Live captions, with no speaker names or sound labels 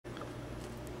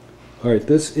All right,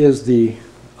 this is the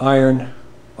iron,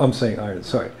 I'm saying iron,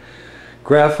 sorry,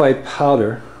 graphite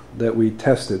powder that we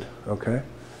tested, okay,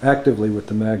 actively with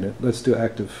the magnet. Let's do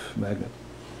active magnet.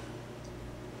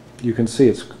 You can see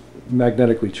it's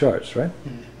magnetically charged, right?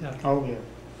 Yeah. Oh, yeah.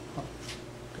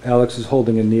 Alex is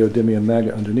holding a neodymium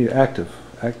magnet underneath,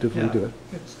 actively do it.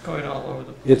 It's going all over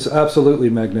the place. It's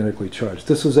absolutely magnetically charged.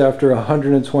 This was after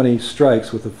 120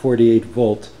 strikes with a 48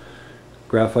 volt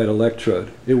graphite electrode.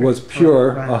 It was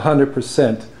pure,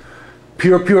 100%,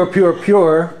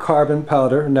 pure carbon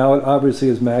powder. Now it obviously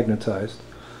is magnetized.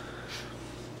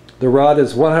 The rod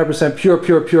is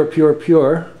 100%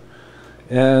 pure,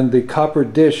 and the copper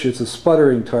dish is a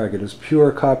sputtering target, as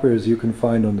pure copper as you can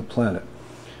find on the planet.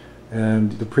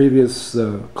 And the previous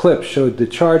clip showed the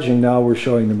charging. Now we're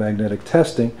showing the magnetic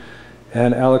testing,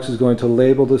 and Alex is going to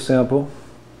label the sample.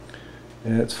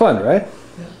 And it's fun, right?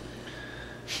 Yeah.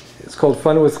 It's called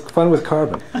fun with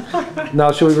carbon.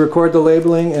 Now, shall we record the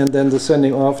labeling and then the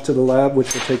sending off to the lab,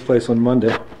 which will take place on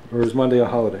Monday, or is Monday a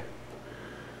holiday?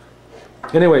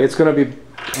 Anyway, it's going to be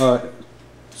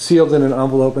sealed in an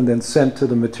envelope and then sent to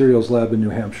the materials lab in New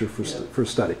Hampshire for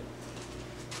study.